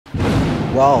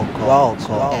Welcome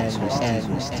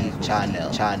to Steve channel.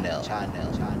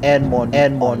 And more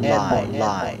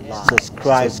online.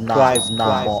 Subscribe now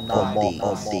for more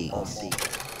updates.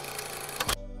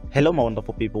 Hello my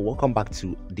wonderful people, welcome back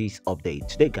to this update.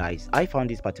 Today guys, I found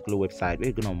this particular website where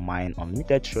you're gonna mine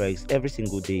unlimited TRX every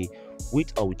single day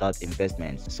with or without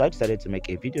investments. So I decided to make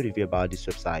a video review about this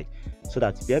website so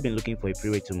that if you have been looking for a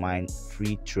free way to mine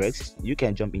free TRX, you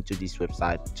can jump into this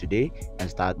website today and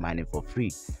start mining for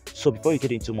free. So before you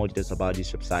get into more details about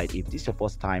this website, if this is your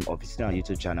first time of visiting our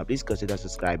YouTube channel, please consider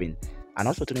subscribing and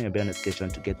also turn on your bell notification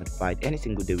to get notified any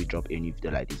single day we drop a new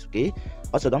video like this. Okay,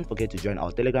 also don't forget to join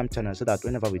our Telegram channel so that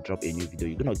whenever we drop a new video,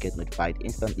 you're gonna get notified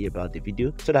instantly about the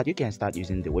video so that you can start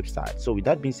using the website. So with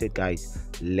that being said guys,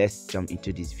 let's jump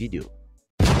into this video.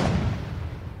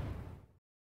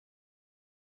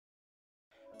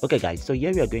 Okay guys, so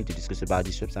here we are going to discuss about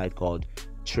this website called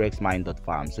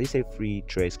TRXmine.farm. So it's a free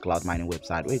TRX cloud mining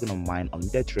website where you're gonna mine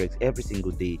unlimited TRX every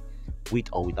single day with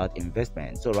or without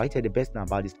investment. So right here, the best thing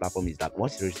about this platform is that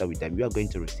once you register with them, you are going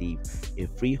to receive a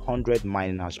free 100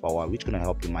 mining hash power, which is going to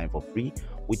help you mine for free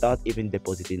without even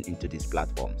depositing into this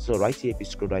platform. So right here, if you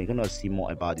scroll down, you're going to see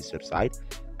more about this website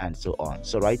and so on.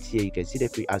 So right here, you can see the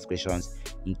free ask questions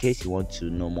in case you want to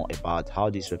know more about how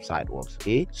this website works.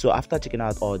 Okay, so after checking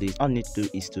out all this, all you need to do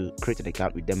is to create an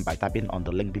account with them by tapping on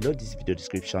the link below this video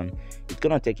description. It's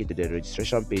gonna take you to the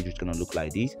registration page, which is gonna look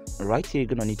like this. Right here, you're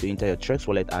gonna need to enter your TRX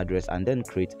wallet address and then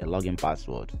create a login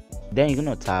password. Then you're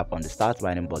gonna tap on the start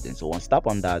mining button. So once you tap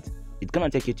on that, it's gonna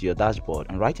take you to your dashboard,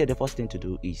 and right here the first thing to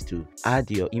do is to add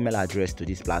your email address to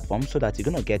this platform so that you're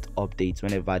gonna get updates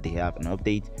whenever they have an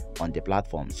update on the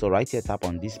platform. So right here, tap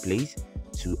on this place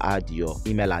to add your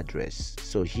email address.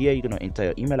 So here you're gonna enter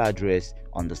your email address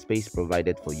on the space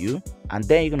provided for you, and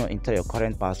then you're gonna enter your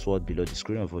current password below the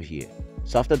screen over here.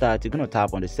 So after that, you're gonna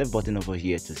tap on the save button over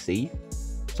here to save.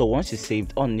 So once you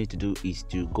saved, all you need to do is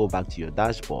to go back to your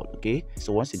dashboard. Okay,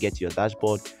 so once you get to your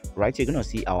dashboard, right here, you're gonna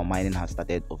see our mining has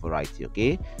started over right here.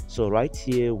 Okay, so right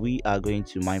here we are going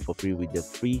to mine for free with the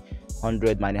free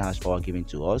 100 mining hash power given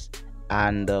to us,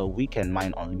 and we can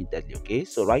mine unlimitedly. Okay,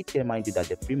 so right here, mind you that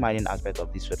the free mining aspect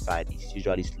of this website is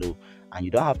usually slow and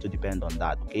you don't have to depend on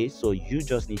that. Okay, so you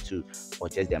just need to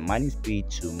purchase the mining speed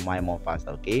to mine more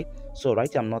faster. Okay, so right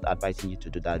here, I'm not advising you to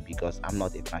do that because I'm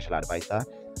not a financial advisor.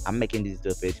 I'm making this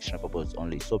video for educational purpose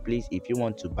only. So please, if you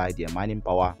want to buy their mining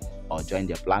power or join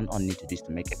their plan, all you need to do is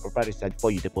to make a proper research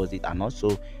before you deposit, and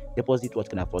also deposit what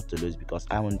can afford to lose, because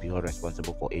I won't be held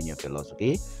responsible for any of your loss.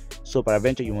 Okay, so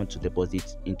peradventure you want to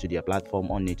deposit into their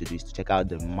platform, all you need to do is to check out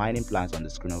the mining plans on the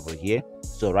screen over here.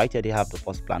 So right here they have the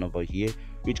first plan over here,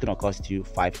 which gonna cost you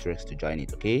 5 TRX to join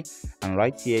it. Okay, and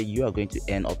right here you are going to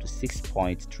earn up to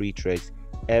 6.3 TRX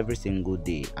every single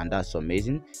day, and that's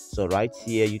amazing. So right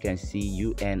here you can see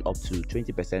you earn up to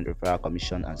 20% referral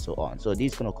commission and so on. So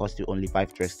this is going to cost you only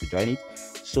 5 TRX to join it,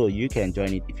 so you can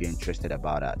join it if you're interested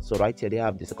about that. So right here they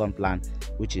have the second plan,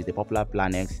 which is the popular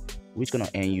plan X, which is going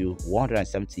to earn you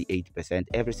 178%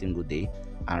 every single day,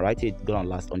 and right here it's going to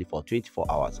last only for 24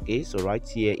 hours. Okay, so right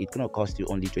here it's going to cost you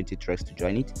only 20 TRX to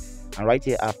join it, and right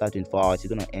here after 24 hours you're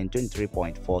going to earn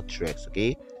 23.4 TRX.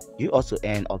 Okay, you also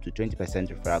earn up to 20%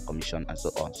 referral commission and so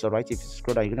on. So right here, if you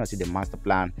scroll down, you're going to see the master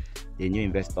plan, the new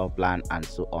investor plan and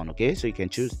so on. Okay, so you can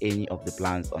choose any of the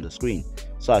plans on the screen.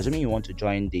 So assuming you want to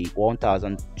join the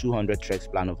 1200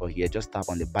 TRX plan over here, just tap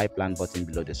on the buy plan button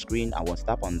below the screen, and once you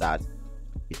tap on that,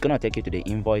 it's gonna take you to the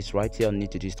invoice. Right here, you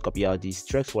need to just copy out this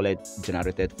TRX wallet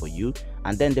generated for you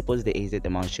and then deposit the exact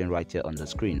amount shown right here on the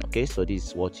screen. Okay, so this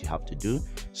is what you have to do.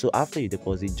 So after you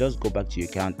deposit, just go back to your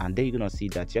account, and then you're gonna see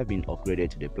that you have been upgraded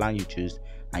to the plan you choose,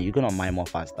 and you're gonna mine more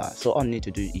faster. So all you need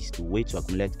to do is to wait to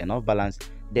accumulate enough balance,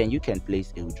 then you can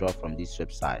place a withdrawal from this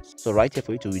website. So right here,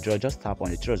 for you to withdraw, just tap on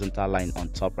the horizontal line on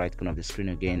top right corner of the screen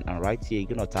again, and right here you're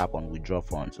gonna tap on withdraw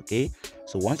funds. Okay,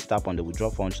 so once you tap on the withdraw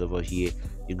funds over here,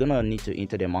 you're gonna need to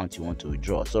enter the amount you want to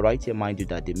withdraw. So right here, mind you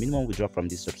that the minimum withdrawal from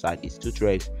this website is 2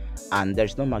 TRX and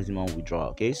there's no maximum withdrawal.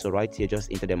 Okay, so right here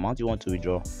just enter the amount you want to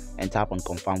withdraw and tap on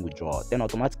confirm withdrawal. Then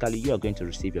automatically you are going to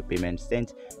receive your payment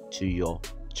sent to your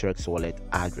TRX wallet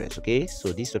address. Okay,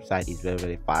 so this website is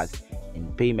very fast in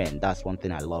payment. That's one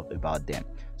thing I love about them.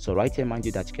 So right here, mind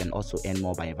you that you can also earn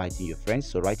more by inviting your friends.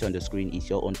 So right here on the screen is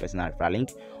your own personal referral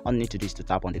link. All you need to do is to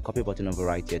tap on the copy button over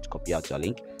right here to copy out your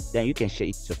link. Then you can share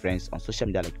it to your friends on social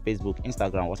media like Facebook,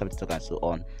 Instagram, WhatsApp, TikTok and so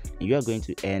on, and you are going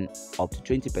to earn up to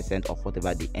 20% of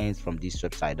whatever they earn from this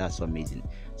website. That's amazing.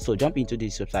 So jump into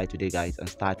this website today guys and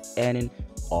start earning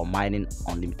or mining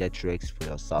unlimited TRX for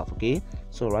yourself. Okay,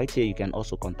 so right here you can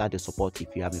also contact the support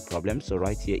if you have a problem. So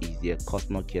right here is the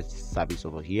customer care service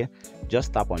over here.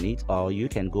 Just tap on it, or you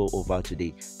can go over to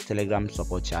the Telegram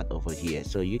support chat over here.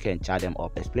 So you can chat them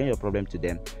up, explain your problem to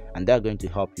them, and they're going to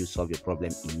help you solve your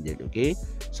problem immediately. Okay,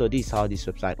 so this is how this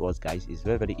website works, guys. It's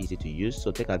very easy to use,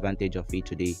 so take advantage of it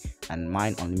today and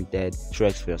mine unlimited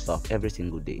TRX for yourself every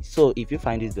single day. So if you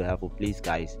find this video helpful, please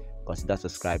guys consider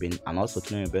subscribing and also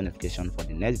turn on your notification for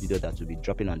the next video that will be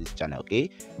dropping on this channel. Okay,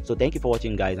 so thank you for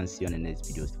watching, guys, and see you on the next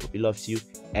videos. Hope he loves you,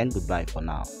 and goodbye for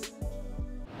now.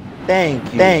 Thank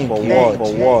you for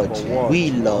watching.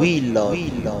 We love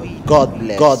you. God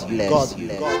bless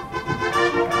you.